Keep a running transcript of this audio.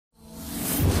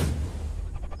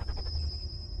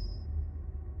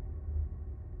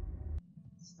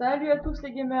Salut à tous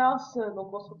les gamers,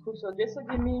 donc on se retrouve sur DSO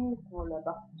Gaming pour la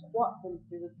partie 3 de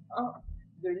l'épisode 1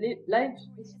 de Life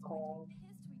is Strange.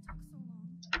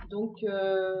 Donc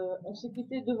on s'est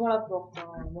quitté devant la porte,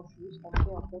 hein. Moi je suis juste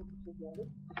rentrée en fait pour se regarder.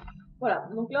 Voilà,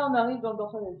 donc là on arrive dans le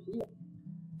dortoir de la fille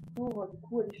pour du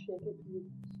coup aller chez quelques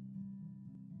petits.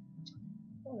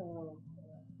 Alors,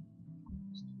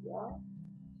 qu'est-ce qu'il y a?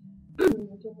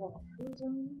 Donc il y a pas grand chose.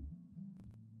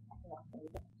 Voilà,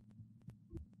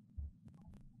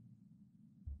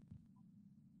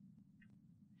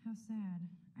 How sad.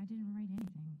 I didn't write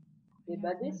anything. et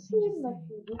bah dessine ma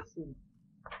fille, dessine.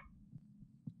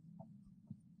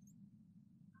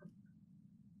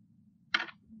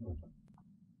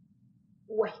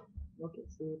 Ouais, ok,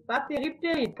 c'est pas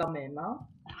terrible quand même, hein.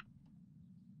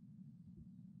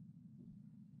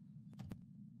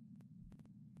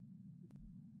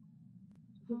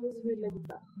 Je vais jouer de la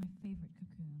guitare. My favorite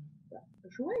cocoon. Voilà.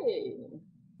 Jouer.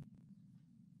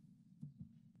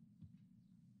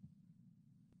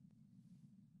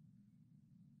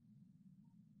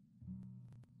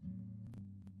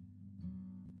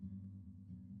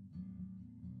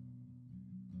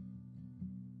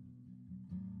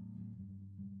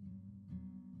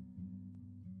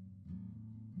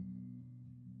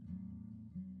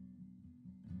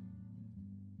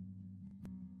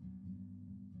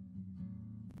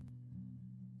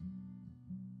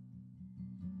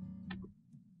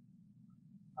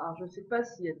 Alors, je sais pas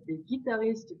s'il y a des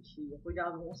guitaristes qui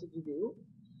regarderont cette vidéo,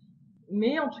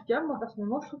 mais en tout cas, moi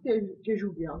personnellement, je trouve qu'elle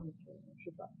joue bien. Donc, je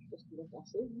sais pas ce que vous en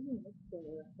pensez.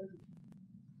 Elle joue.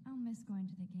 I'll miss going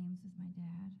to the games with my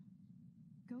dad.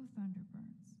 Go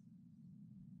Thunderbirds.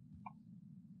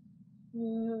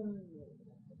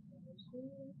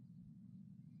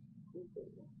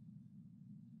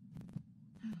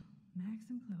 Max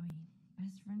and Chloe,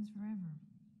 best friends forever.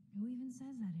 Who even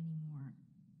says that anymore?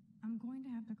 I'm going to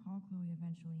have to call Chloe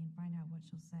eventually and find out what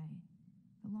she'll say.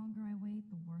 The longer I wait,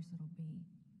 the worse it'll be.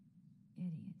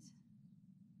 Idiot.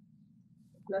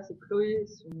 Donc là, c'est Chloé,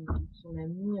 son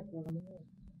amie, apparemment.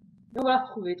 Et on va la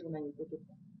retrouver, ton amie, peut-être.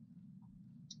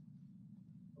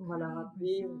 On va la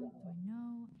rappeler. Do I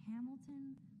know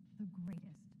Hamilton, the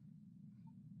greatest.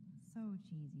 So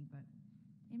cheesy, but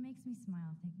it makes me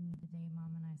smile thinking of the day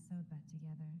Mom and I sewed that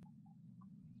together.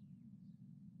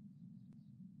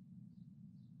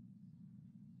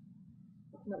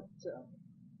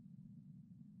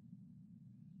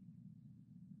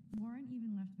 Warren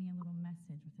even left me a little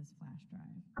message with his flash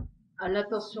drive. À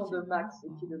l'attention de Max et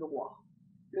qui de droit.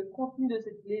 Le contenu de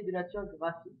cette clé est de nature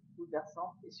graphique,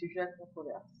 bouleversante et sujet à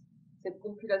controverse. Cette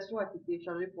compilation a été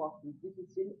téléchargée pour un flux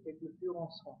difficile et avec le plus grand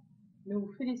soin. Nous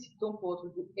vous félicitons pour votre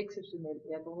jeu exceptionnel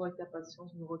et attendons avec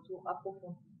impatience nos retours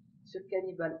approfondis sur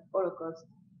Cannibal Holocaust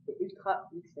et Ultra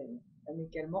Vixen.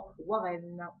 Amicalement,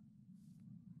 Warren.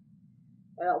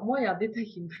 Alors moi, il y a un détail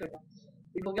qui me choque.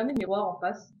 Et vous regardez le miroir en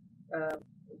face.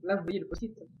 Là, vous voyez le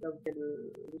post-it, là où il y a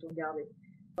le bouton regarder.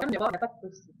 Dans le miroir, il n'y a pas de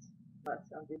post-it. Voilà,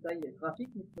 c'est un détail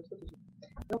graphique, mais je ne sais pas tout.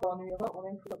 Donc, dans le miroir, on a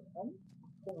une photo de femme.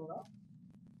 Voilà.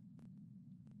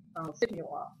 C'est le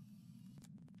miroir.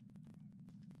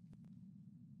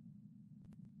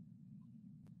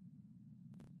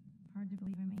 Hard to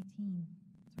believe I'm 18.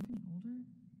 So I'm getting older?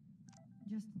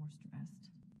 Just more stressed.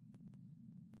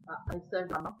 Ah, un message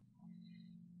de la main.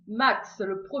 Max,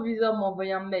 le proviseur m'a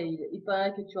envoyé un mail. Il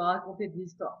paraît que tu as raconté des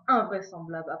histoires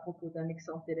invraisemblables à propos d'un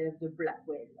excellent élève de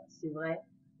Blackwell. C'est vrai.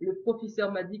 Le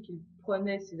professeur m'a dit qu'il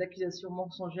prenait ses accusations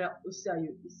mensongères au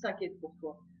sérieux. Il s'inquiète pour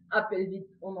toi. Appelle vite,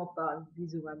 on en parle.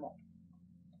 Bisous, maman.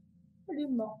 Elle est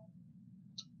morte.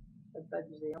 Elle pas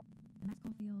abusé, hein. Max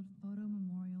Caulfield Photo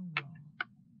Memorial Wall.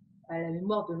 À la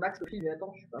mémoire de Max Caulfield, mais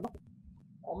attends, je suis pas morte.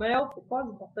 Oh merde, c'est quoi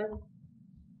ce bordel?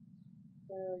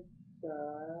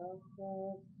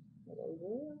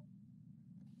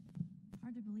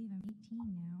 Hard to believe I'm 18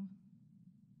 now.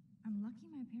 I'm lucky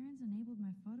my parents enabled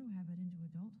my photo habit into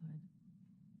adulthood.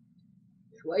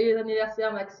 Joyeux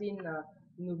anniversaire, Maxine.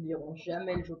 Nous n'oublierons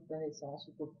jamais le jour de ta naissance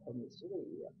ou ton premier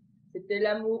sourire. C'était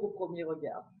l'amour au premier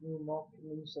regard. Tu nous manques,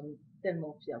 mais nous sommes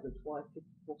tellement fiers de toi que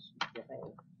tu poursuis tes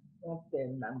rêves. On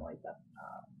t'aime, maman et papa.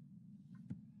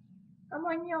 Ah,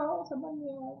 mignon, c'est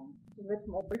mignon. Ce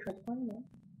vêtement, pas chouette, non?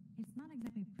 It's not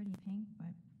exactly pretty pink,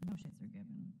 but no shits are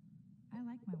given. I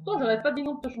like my Pourtant, j'aurais pas dit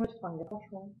non de te changer de fringue,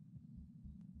 franchement.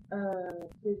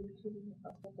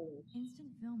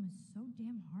 Instant film is so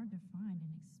damn hard to find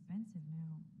and expensive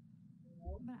now.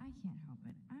 But I can't help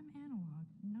it. I'm analog,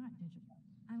 not digital.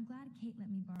 I'm glad Kate let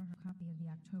me borrow her copy of The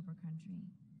October Country.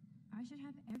 I should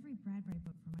have every Bradbury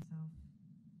book for myself.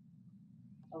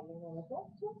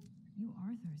 You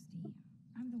are thirsty.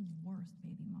 I'm the worst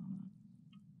baby mama.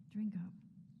 Drink up.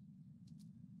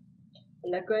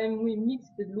 Elle a quand même, oui,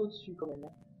 mixte et de l'eau dessus quand même.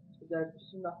 Hein. C'est de la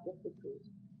plus une marqueur quelque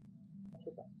chose. Je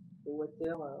sais pas. Le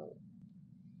water,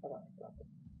 voilà.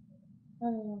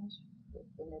 Ensuite,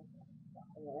 je vais mettre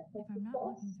If I'm not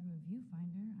looking through a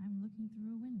viewfinder, I'm looking through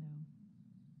a window.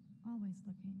 Always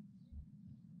looking.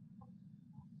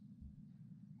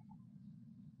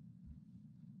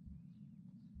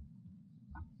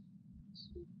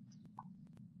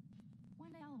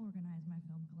 One day I'll organize my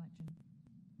film collection.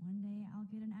 One day I'll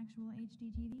get an actual HD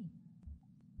TV.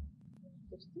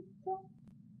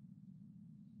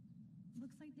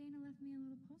 Looks like Dana left me a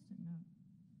little post-it note.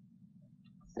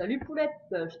 Salut Poulette,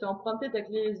 je t'ai emprunté ta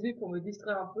clé USB pour me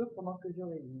distraire un peu pendant que je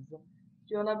révise. Si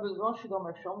tu en as besoin, je suis dans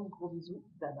ma chambre, gros bisous,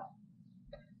 Dada.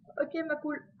 Ok ma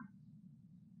poule.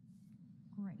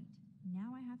 Great.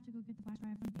 Now I have to go get the flash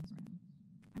drive from Dane's room.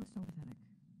 I look so pathetic.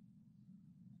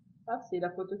 Ah, c'est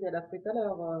la photo qu'elle a prise tout à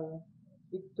l'heure,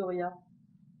 Victoria.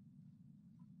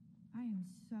 I am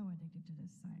so addicted to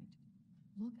this site.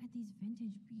 Look at these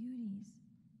vintage beauties.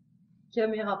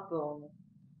 Caméra porn.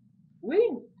 Oui.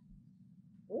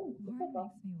 Oui, pourquoi Warren pas.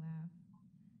 makes me laugh.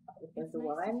 Le It's page nice de to feel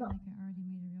Warren. like I already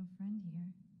made a real friend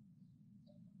here.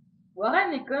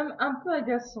 Warren est quand même un peu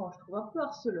agaçant, je trouve un peu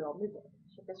harceleur, mais bon,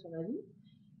 chacun son avis.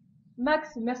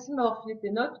 Max, merci de m'avoir filé tes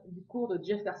notes du cours de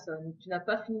Jefferson. Tu n'as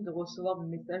pas fini de recevoir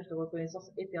mes messages de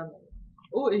reconnaissance éternelle.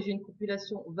 Oh, et j'ai une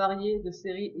compilation variée de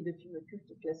séries et de films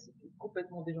cultes classiques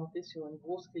complètement déjantée sur une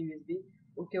grosse clé USB,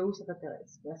 au cas où ça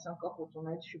t'intéresse. Merci encore pour ton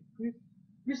aide, je suis plus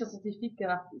un scientifique qu'un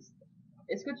artiste.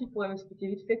 Est-ce que tu pourrais m'expliquer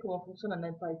vite fait comment fonctionne un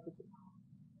appareil photo?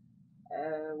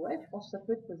 Ouais, je pense que ça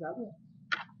peut être faisable.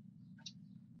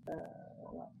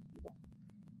 Voilà.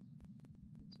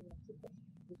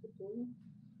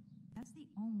 That's the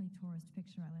only tourist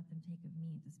picture I let them take of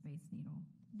me at the Space Needle.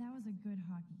 That was a good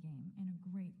hockey game and a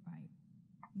great fight.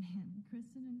 Man,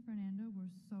 Kristen and Fernando were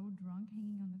so drunk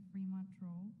hanging on the Fremont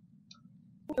Troll.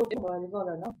 Ok, on va aller voir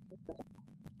Lana.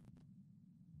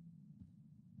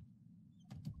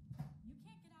 You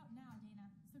can't get out now, Dana,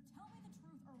 so tell me the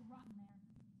truth or rot in there.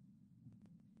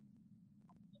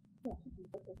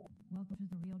 Welcome to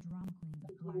the real drama queen,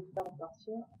 the Je voulais Black faire en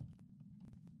partir.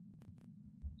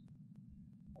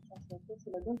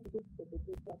 C'est la bonne photo qui s'est fait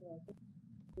faire dans la tête.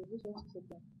 Je veux savoir ce que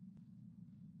c'était.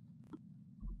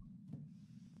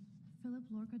 Philip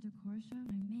Lorca de Corsia,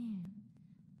 my man.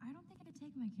 I don't think I could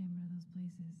take my camera to those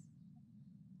places.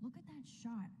 Look at that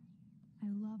shot.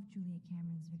 I love Julia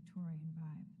Cameron's Victorian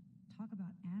vibe. Talk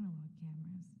about analog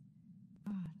cameras.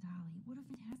 Ah, Dolly, what a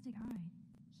fantastic eye.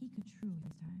 He could truly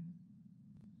use time.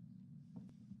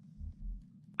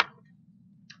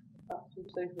 Ah, c'est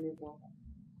ça que je voulais voir.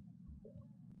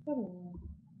 Alors,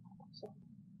 ça.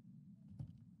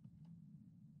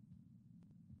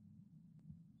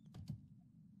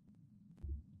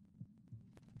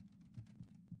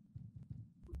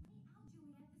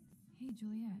 Hey,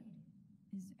 Juliet.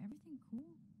 Is everything cool?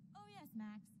 Oh yes,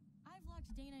 Max. I've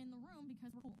locked Dana in the room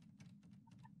because we're cool.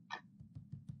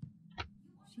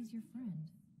 She's your friend.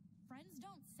 Friends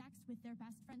don't sex with their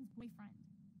best friend's boyfriend.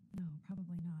 No,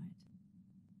 probably not.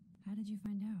 How did you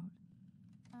find out?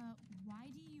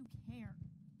 Why do you care?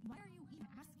 Why are you even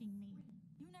asking me?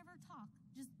 You never talk.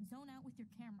 Just zone out with your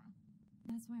camera.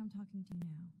 That's why I'm talking to you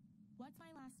now. What's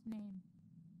my last name?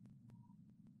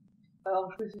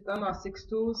 Alors, je sais que c'est quand même un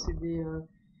sexto, c'est des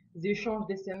échanges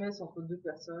d'SMS entre deux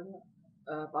personnes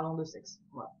parlant de sexe.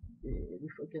 Voilà. Et des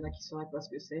fois qu'il y en a qui sauraient pas ce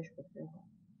que c'est, je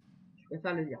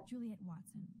préfère le dire. Juliet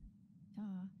Watson.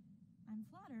 Duh. I'm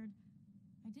flattered.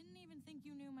 I didn't even think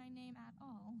you knew my name at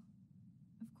all.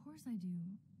 Of course I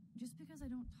do. Just because I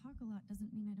don't talk a lot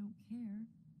doesn't mean I don't care.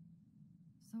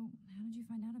 So, how did you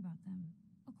find out about them?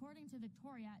 According to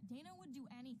Victoria, Dana would do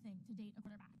anything to date a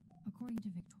quarterback. According to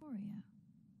Victoria.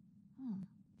 Huh.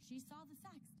 She saw the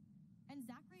sext, and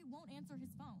Zachary won't answer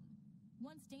his phone.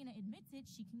 Once Dana admits it,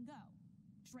 she can go.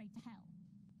 Straight to hell.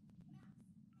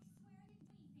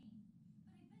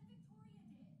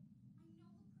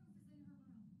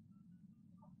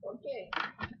 Ok,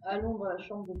 allons dans la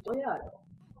chambre de Victoria alors.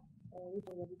 Oui,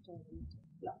 on va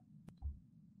là.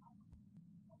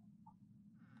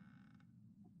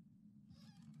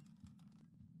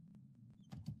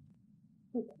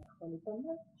 Oui, on est pas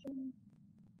mal.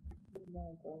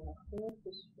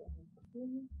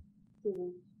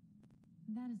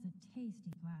 That is a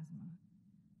tasty plasma.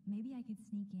 Maybe I could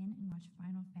sneak in and watch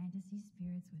Final Fantasy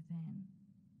Spirits Within.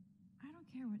 I don't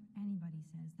care what anybody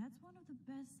says. That's one of the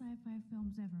best sci-fi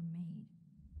films ever made.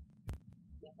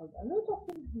 Un autre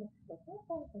film, je ne sais pas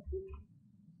on s'en fiche.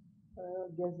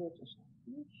 Gazette, on s'en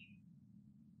fiche.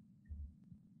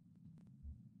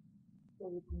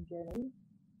 Avec une galerie.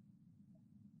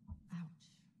 Ouch.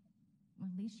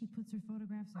 At least she puts her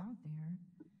photographs out there.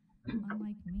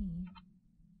 Unlike me.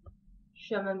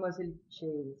 Chère mademoiselle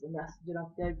Chase, merci de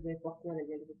l'intérêt que vous avez porté à la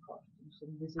galerie Croft. Nous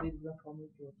sommes désolés de vous informer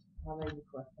que votre travail ne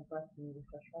correspond pas à ce que nous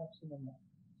recherchons en ce moment.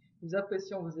 Nous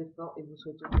apprécions vos efforts et vous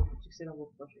souhaitons beaucoup de succès dans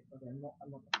vos projets, également à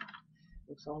mon temps.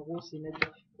 Donc ça, en gros, c'est une aide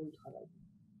pour le travail.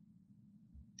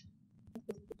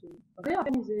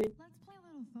 Réorganiser. Let's play a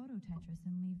little photo Tetris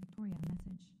and leave Victoria a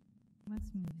message.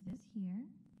 Let's move this here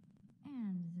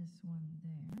and this one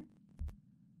there.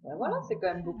 Ben voilà, c'est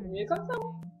quand même beaucoup mieux comme ça.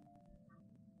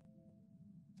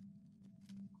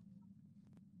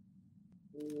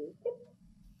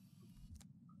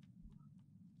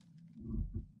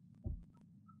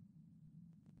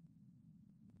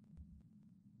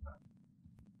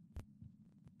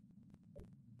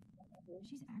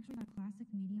 She's actually got a classic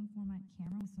medium format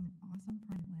camera with some awesome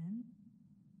prime lens.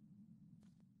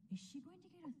 Is she going to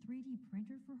get a 3D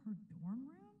printer for her dorm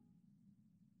room?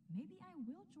 Maybe I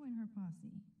will join her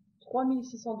posse.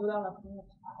 $3600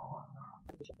 l'imprimante.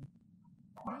 They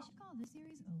should call this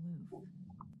series Aloof.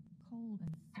 Cold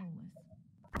and soulless.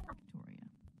 Victoria.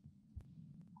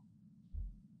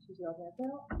 Sous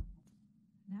l'ordinateur.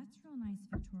 That's real nice,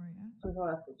 Victoria. Toujours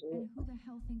la photo. And who the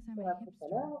hell thinks I'm On a l'a fait tout à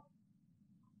hipster? l'heure.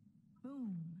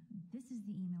 Boom. This is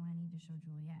the email I need to show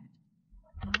Juliet.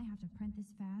 Now I have to print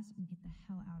this fast and get the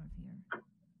hell out of here.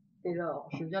 Et alors,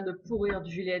 je viens de pourrir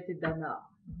Juliette et Dana.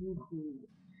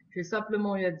 J'ai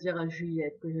simplement eu à dire à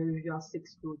Juliette que j'avais vu un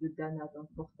sexto de Dana dans le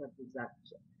portable de Zach.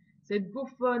 Cette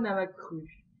bouffonne m'a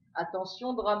cru.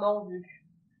 Attention, drame en vue.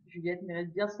 Juliette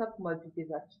mérite bien ça pour m'appliquer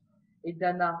Zach. Et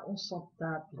Dana, on s'en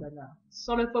tape, Dana.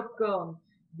 Sans le popcorn.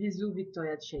 Bisous,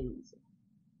 Victoria Chase.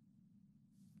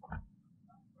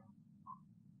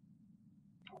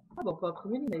 Ah bon, on peut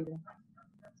imprimer l'email.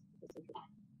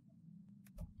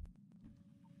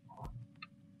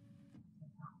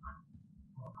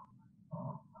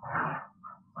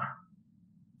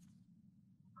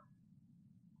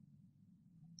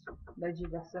 Maggie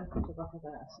Verson, photographe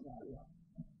international.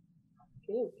 Ok.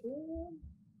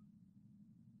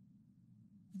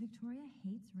 Victoria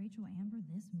hates Rachel Amber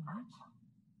this much?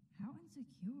 How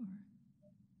insecure.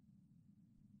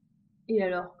 Et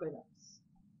alors, connasse.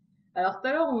 Alors, tout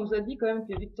à l'heure, on nous a dit quand même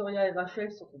que Victoria et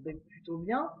Rachel s'entendaient plutôt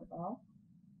bien, hein,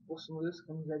 pour ce modo, ce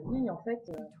qu'on nous a dit, mais en fait,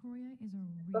 Victoria is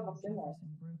a pas real forcément.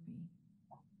 Jefferson groupie.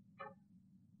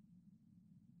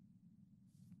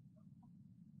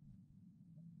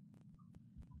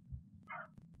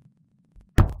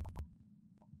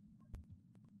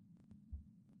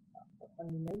 Un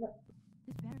email.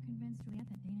 This better convince Juliet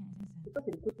that Dana is innocent. C'est quoi,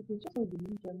 c'est des post-écritures, c'est des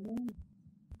médicaments? Je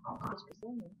sais pas ce que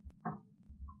c'est, mais...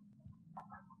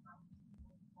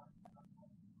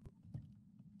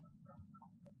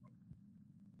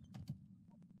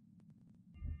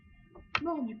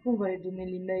 Bon, du coup, on va aller donner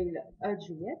l'email à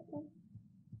Juliette.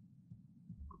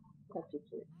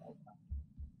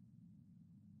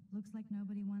 Looks like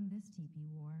nobody won this TP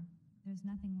war. There's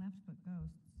nothing left but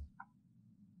ghosts.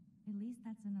 At least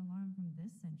that's an alarm from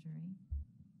this century.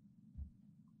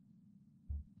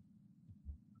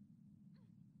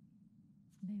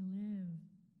 They live.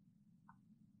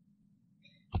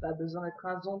 Pas besoin d'être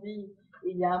un zombie.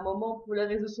 Il y a un moment pour les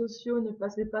réseaux sociaux, ne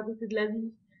passez pas à côté de la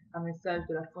vie. Un message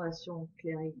de la fondation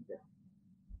Cléride.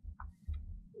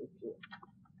 Ok.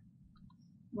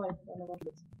 Ouais, on va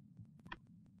le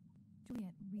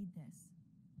Juliet, read this.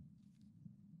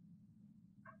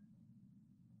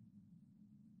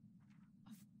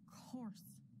 Of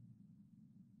course.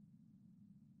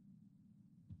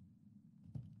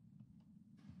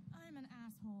 I'm an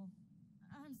asshole.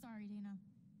 I'm sorry, Dana.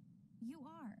 You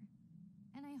are.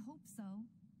 And I hope so.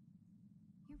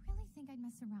 You really think I'd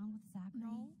mess around with Zachary?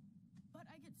 No, but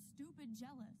I get stupid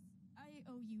jealous. I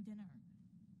owe you dinner.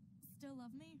 Still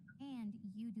love me? And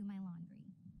you do my laundry.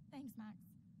 Thanks, Max.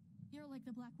 You're like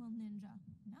the Blackwell Ninja.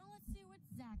 Now let's see what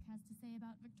Zach has to say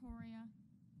about Victoria.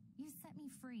 You set me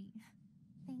free.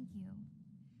 Thank you.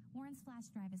 Warren's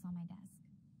flash drive is on my desk.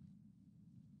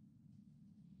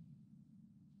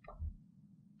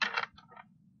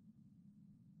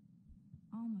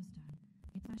 Almost done.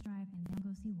 Get flash drive and then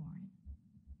go see Warren.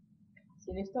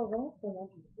 C'est une histoire vraiment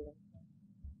prenante, je trouve.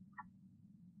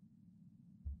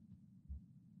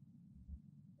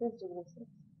 Test de grossesse.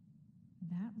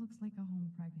 That looks like a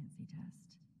home pregnancy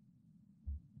test.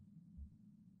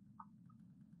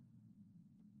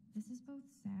 This is both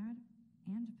sad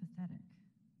and pathetic.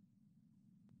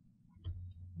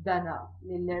 Dana,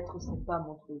 les lettres, c'est pas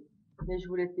mon truc. Mais je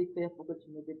voulais t'écrire pour que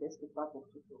tu me détestes pas pour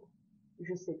toujours.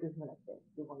 Je sais que je me la fais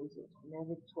devant les autres, mais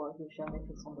avec toi, je n'ai jamais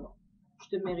fait semblant.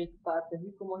 Je te mérite pas, t'as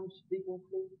vu comment je me suis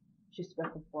dégonflée?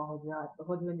 J'espère qu'on pourra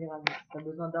redevenir amis. Si t'as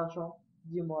besoin d'argent,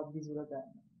 Dis-moi, bisous la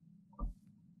dame.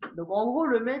 Donc en gros,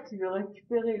 le mec, il veut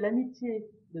récupérer l'amitié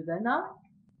de Dana.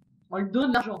 On lui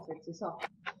donne l'argent, en fait, c'est ça.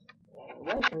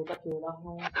 Ouais, je savais pas que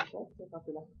l'argent s'achète, enfin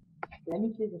que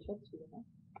l'amitié s'achète, excusez-moi.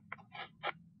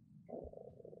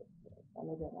 À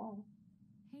la Dana, hein.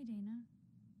 Hey, Dana.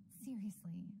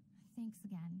 Seriously, thanks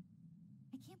again.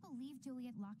 I can't believe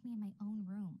Juliet locked me in my own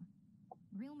room.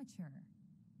 Real mature.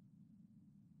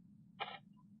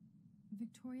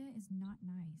 Victoria is not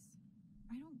nice.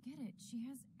 I don't get it. She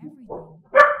has everything.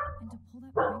 And to pull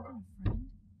that prank on a friend?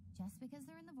 Just because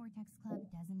they're in the Vortex Club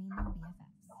doesn't mean they're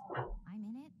BFFs. I'm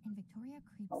in it, and Victoria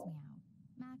creeps me out.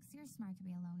 Max, you're smart to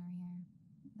be a loner here.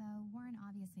 Though Warren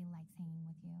obviously likes hanging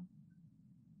with you.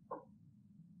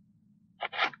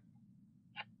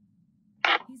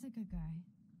 He's a good guy.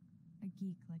 A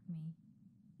geek like me.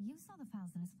 You saw the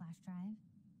files in his flash drive.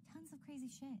 Tons of crazy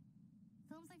shit.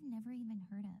 Films I've never even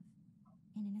heard of.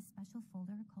 And in a special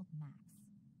folder called Max.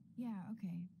 Yeah,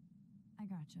 okay. I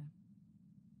gotcha.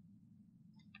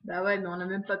 Bah ouais, mais on n'a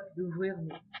même pas pu l'ouvrir, nous.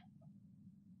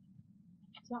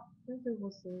 Tiens, test de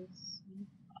grossesse.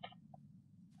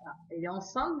 Ah, elle est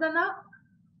enceinte, Dana?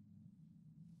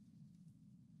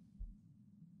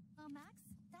 Oh, Max,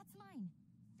 that's mine.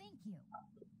 Thank you.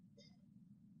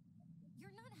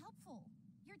 You're not helpful.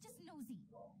 You're just nosy.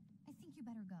 I think you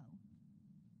better go.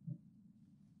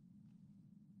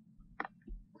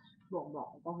 Bon, on va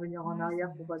revenir en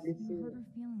arrière pour pas blesser. You hurt her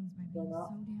feelings by being Dana.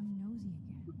 so damn nosy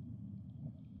again.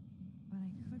 But I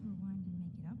could rewind and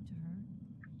make it up to her.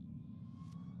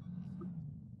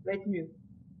 Va être mieux.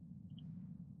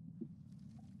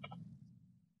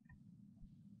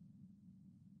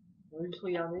 On va juste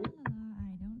regarder. I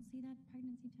don't see that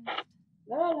pregnancy test.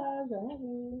 Là, j'ai rien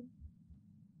vu.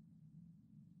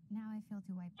 Now I feel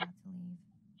too wiped out to leave.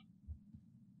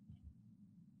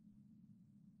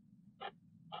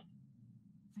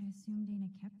 I assume Dana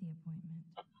kept the appointment.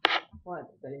 Ouais,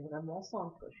 donc elle est vraiment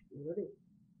enceinte, quoi. Je suis désolée.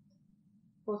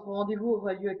 Votre rendez-vous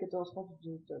aura lieu à 14h30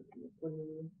 du pour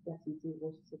une fertilité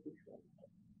grosse, c'est quelque chose.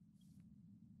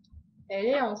 Elle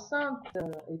est enceinte,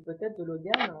 et peut-être de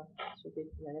Logan, hein, sur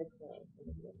la lettre.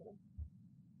 Good lord.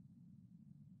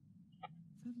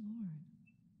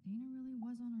 Dana really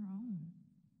was on her own.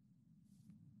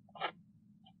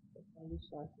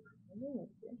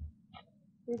 Ok.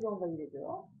 Et bon, on va y aller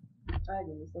dehors. Ah,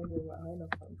 les messages de Warren,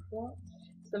 encore une fois.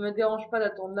 Ça me dérange pas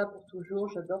d'attendre là pour toujours,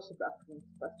 j'adore ce parfum.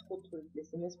 Pas trop de trucs, les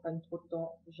SMS prennent trop de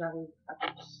temps, j'arrive à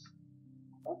plus.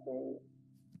 Ok.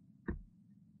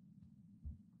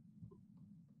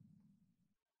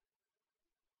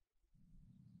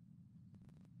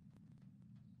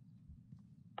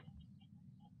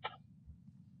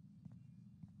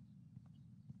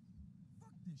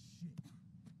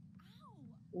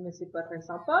 Mais c'est pas très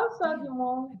sympa ça, du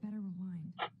moins. I better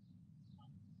rewind.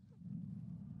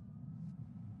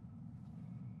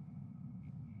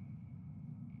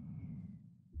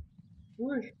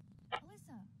 Oui.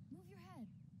 Alyssa, move your head.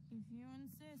 If you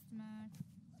insist, Max.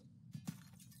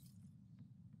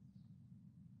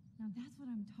 Now that's what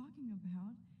I'm talking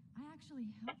about. I actually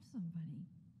helped somebody.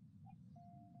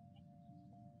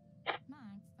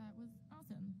 Max, that was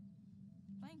awesome.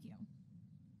 Thank you.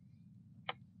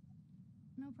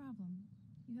 No problem.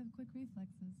 You have quick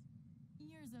reflexes.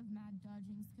 Years of mad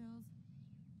dodging skills.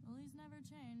 Bullies never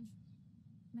change.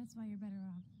 That's why you're better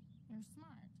off. You're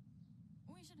smart.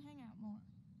 We should hang out more.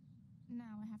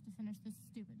 Now I have to finish this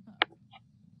stupid book.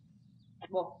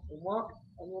 Bon, au moins,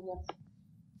 on me remercie.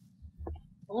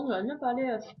 Par contre, j'aurais bien parlé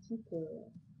à ce type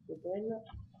de belle.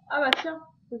 Ah bah tiens,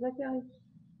 c'est Zachary.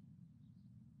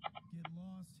 Get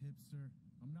lost, hipster.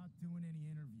 I'm not doing any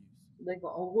interviews.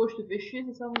 D'accord, en gros, je te fais chier,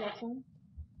 c'est ça mon garçon?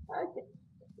 Ah ok,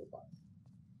 je sais pas.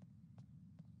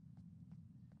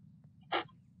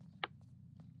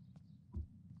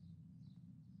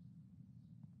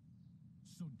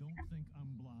 So don't think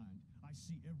I'm blind. I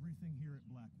see everything here at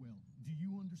Blackwell. Do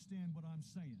you understand what I'm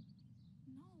saying?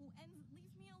 No, and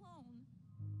leave me alone.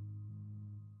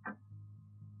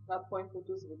 Là, prends une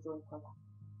photo, ça va toujours être sympa.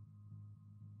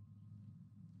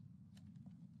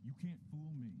 You can't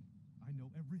fool me. I know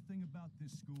everything about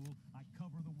this school. I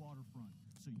cover the waterfront.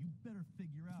 So you better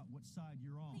figure out what side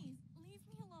you're on. Please, leave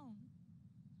me alone.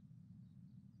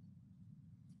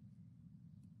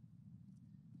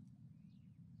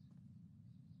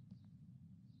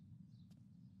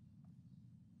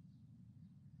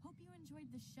 Hope you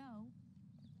enjoyed the show.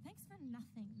 Thanks for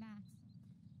nothing, Max.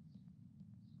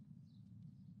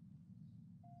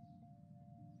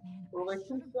 Man, Aurait-il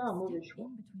should have fait un mauvais stepped choix?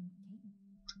 in between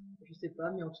Kate. Je sais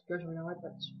pas, mais en tout cas, je reviendrai pas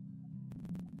dessus.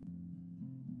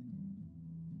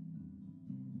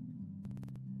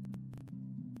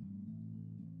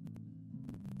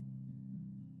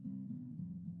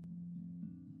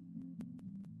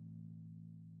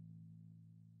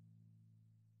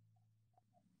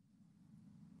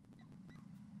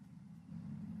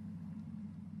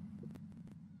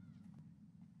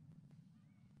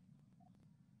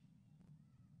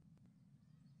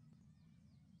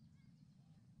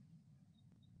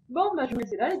 Bon, bah je vous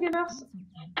laisse là les gamers.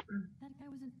 That guy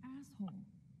was an asshole.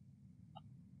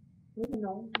 Oui,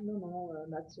 non,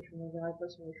 Max, je ne verrai pas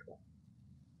sur mes choix.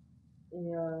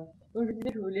 Et donc je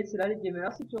disais, je vous laisse là les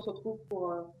gamers, et puis on se retrouve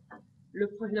pour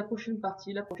la prochaine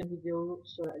partie, la prochaine vidéo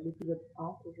sur l'épisode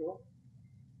 1 toujours.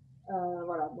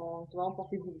 Voilà, bon,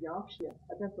 portez-vous bien, puis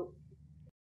à bientôt.